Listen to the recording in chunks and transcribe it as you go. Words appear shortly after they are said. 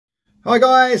Hi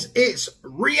guys, it's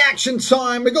reaction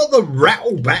time. We got the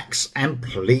Rattlebacks and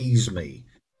Please Me.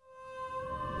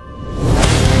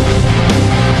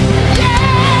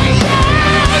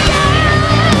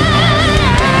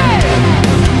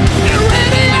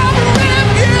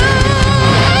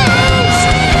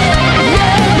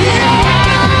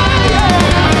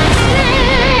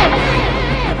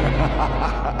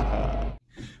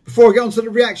 Before I get on to the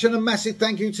reaction, a massive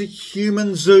thank you to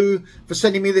Human Zoo for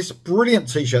sending me this brilliant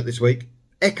t-shirt this week.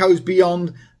 Echoes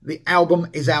Beyond. The album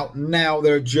is out now.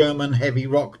 They're a German heavy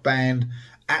rock band.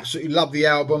 Absolutely love the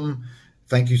album.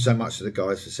 Thank you so much to the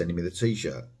guys for sending me the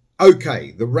t-shirt.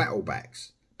 Okay, the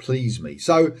Rattlebacks, Please Me.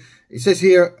 So it says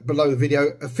here below the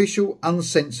video, official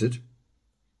uncensored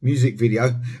music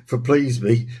video for Please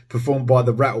Me, performed by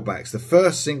the Rattlebacks, the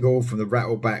first single from the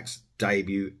Rattlebacks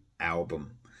debut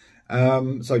album.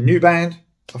 So new band.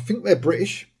 I think they're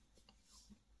British.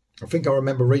 I think I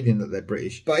remember reading that they're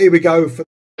British. But here we go for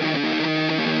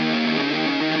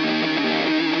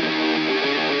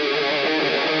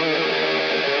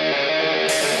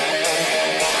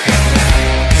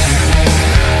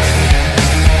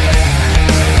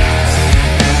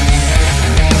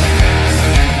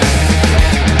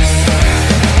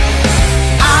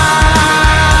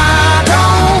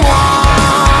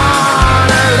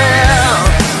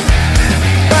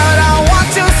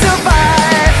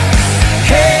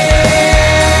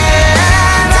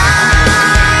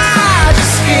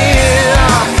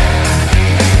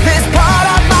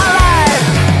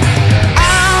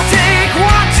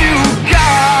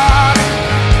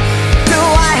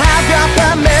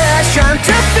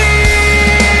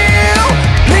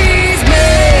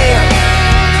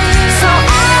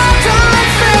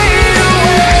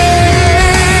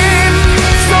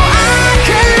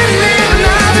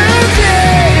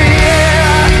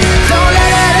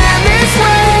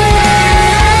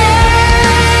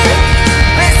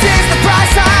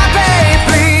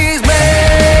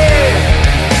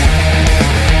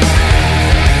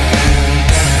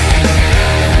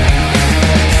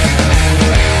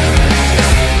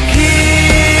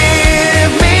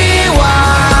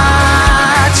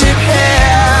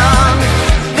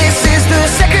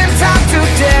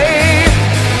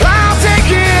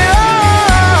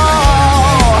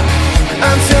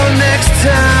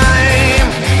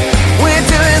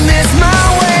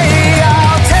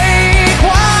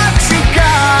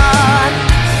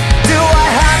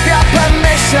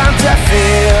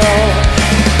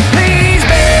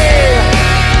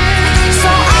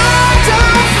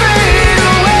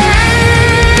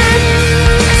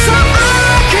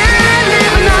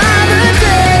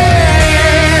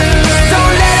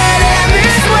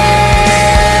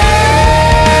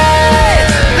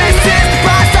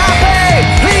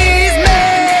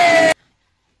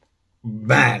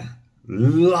man,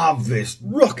 love this,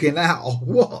 rocking out.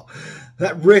 What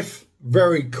that riff,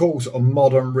 very cool sort of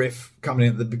modern riff coming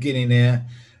in at the beginning here,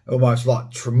 almost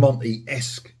like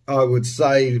Tremonti-esque, I would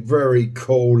say. Very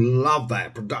cool, love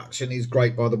that. Production is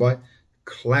great, by the way.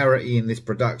 Clarity in this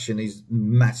production is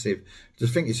massive.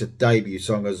 Just think it's a debut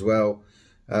song as well.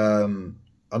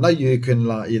 I know you can,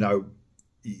 like, you know,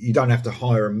 you don't have to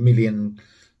hire £1 million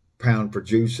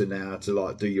producer now to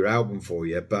like do your album for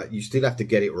you, but you still have to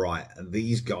get it right, and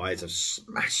these guys have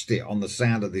smashed it on the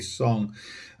sound of this song.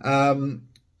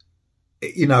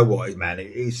 You know what, man,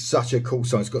 it is such a cool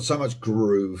song. It's got so much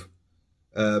groove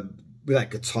with that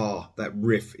guitar, that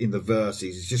riff in the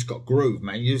verses. It's just got groove,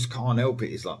 man. You just can't help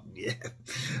it. It's like, yeah.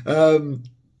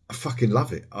 I fucking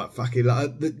love it. I fucking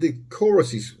love it. The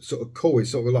chorus is sort of cool.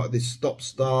 It's sort of like this stop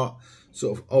start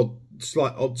sort of odd,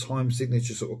 slight odd time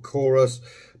signature sort of chorus,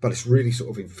 but it's really sort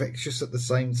of infectious at the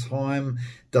same time.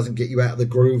 Doesn't get you out of the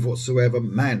groove whatsoever.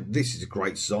 Man, this is a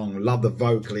great song. Love the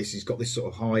vocalist. He's got this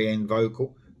sort of high-end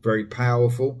vocal, very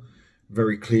powerful,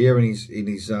 very clear in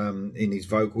his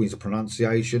vocal, his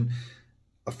pronunciation.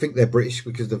 I think they're British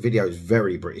because the video is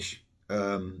very British.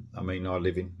 I mean, I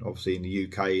live obviously in the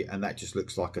UK, and that just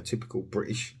looks like a typical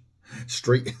British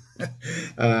street.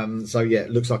 So yeah,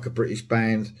 it looks like a British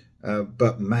band.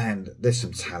 But man, there's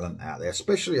some talent out there,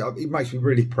 especially, it makes me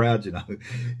really proud, you know,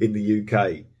 in the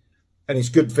UK. And it's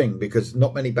a good thing because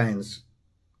not many bands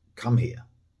come here.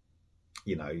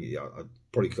 You know, I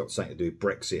probably got something to do with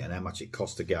Brexit and how much it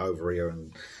costs to get over here,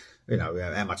 and, you know,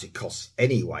 how much it costs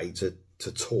anyway to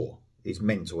tour. It's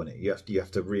mental, isn't it? You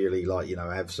have to really, like, you know,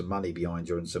 have some money behind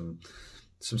you and some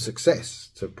success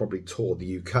to probably tour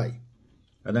the UK.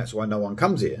 And that's why no one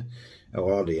comes here,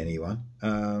 or hardly anyone.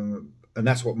 And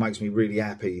that's what makes me really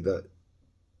happy that,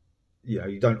 you know,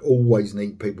 you don't always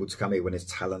need people to come here when there's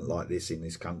talent like this in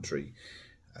this country.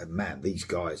 And man, these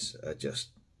guys are just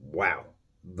wow.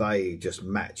 they just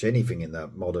match anything in the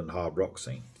modern hard rock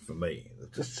scene for me. They're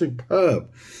just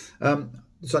superb.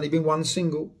 It's only been one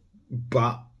single,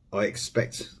 but I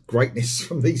expect greatness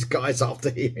from these guys after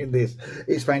hearing this.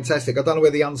 It's fantastic. I don't know where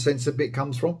the uncensored bit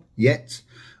comes from yet.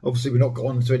 Obviously, we've not got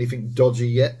on to anything dodgy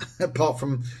yet, apart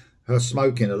from her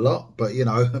smoking a lot. But, you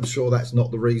know, I'm sure that's not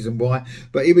the reason why.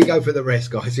 But here we go for the rest,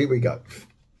 guys. Here we go.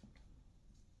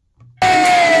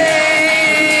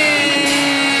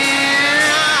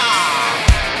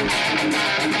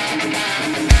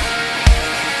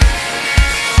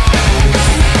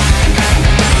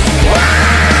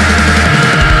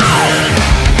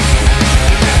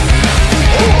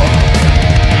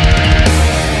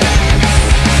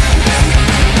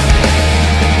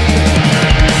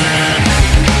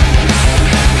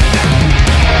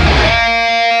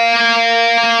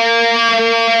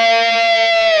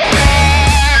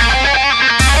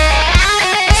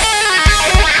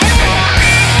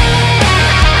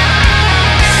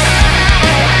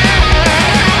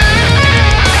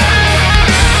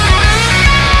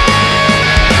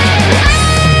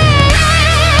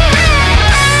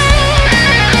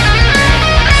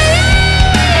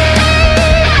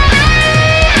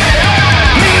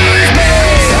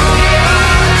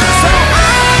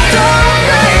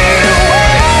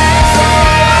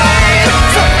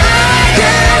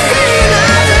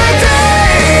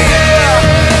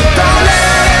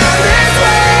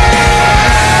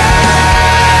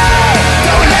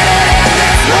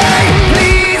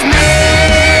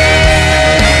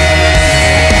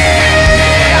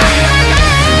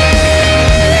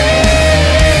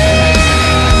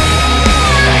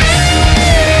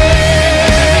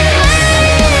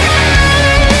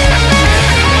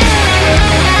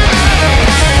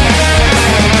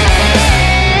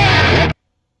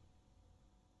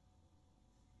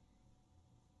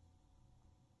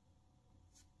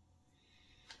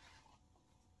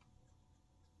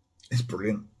 It's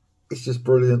brilliant. It's just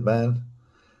brilliant, man.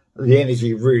 The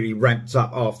energy really ramped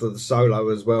up after the solo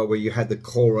as well, where you had the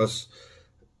chorus.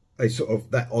 They sort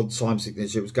of, that odd time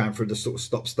signature was going through, the sort of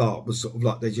stop-start was sort of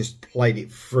like they just played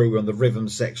it through on the rhythm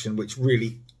section, which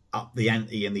really upped the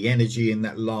ante and the energy in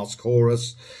that last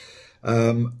chorus.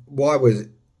 Why was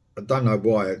it? I don't know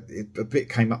why. A bit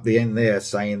came up the end there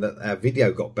saying that our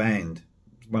video got banned.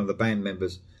 One of the band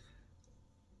members.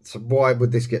 So why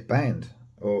would this get banned?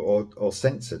 Or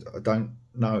censored? I don't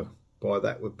know why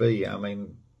that would be. I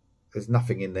mean, there's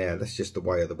nothing in there. That's just the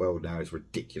way of the world now. It's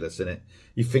ridiculous, isn't it?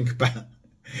 You think about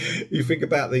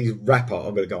these rap artists.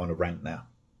 I'm going to go on a rant now.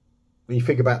 When you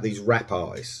think about these rap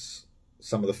artists,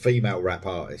 some of the female rap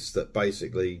artists that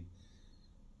basically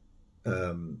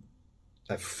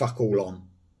have fuck all on,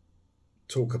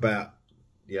 talk about,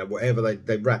 you know, whatever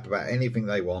they rap about, anything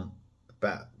they want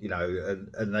about, you know,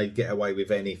 and they get away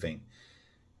with anything.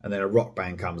 And then a rock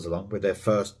band comes along with their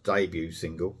first debut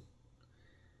single,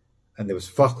 and there was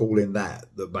fuck all in that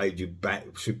made you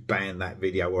should ban that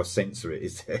video or censor it.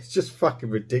 It's just fucking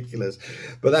ridiculous.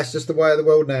 But that's just the way of the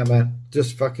world now, man.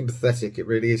 Just fucking pathetic. It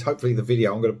really is. Hopefully the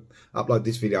video, I'm going to upload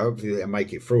this video. Hopefully they'll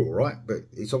make it through all right. But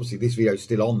it's obviously this video's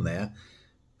still on there.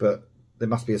 But there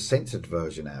must be a censored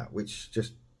version out, which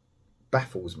just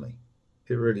baffles me.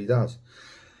 It really does.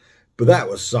 But that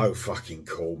was so fucking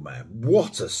cool, man.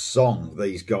 What a song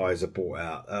these guys have brought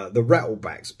out. The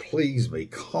Rattlebacks, Please Me.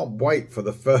 Can't wait for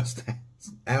the first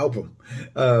album.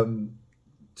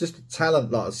 Just a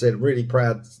talent, like I said, really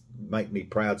proud, make me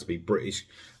proud to be British.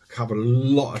 I cover a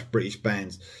lot of British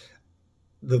bands.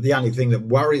 The only thing that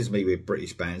worries me with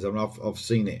British bands, I mean, I've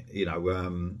seen it, you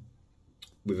know,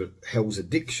 with Hell's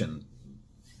Addiction.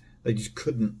 They just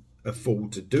couldn't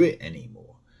afford to do it anymore.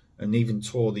 And even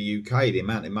tour the UK, the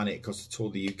amount of money it costs to tour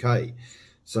the UK.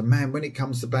 So, man, when it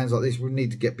comes to bands like this, we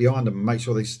need to get behind them and make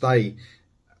sure they stay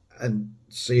and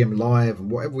see them live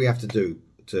and whatever we have to do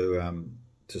to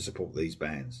support these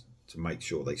bands, to make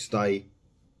sure they stay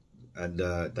and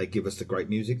they give us the great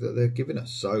music that they're giving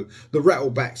us. So, the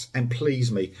Rattlebacks and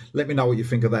Please Me. Let me know what you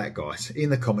think of that, guys,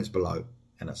 in the comments below,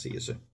 and I'll see you soon.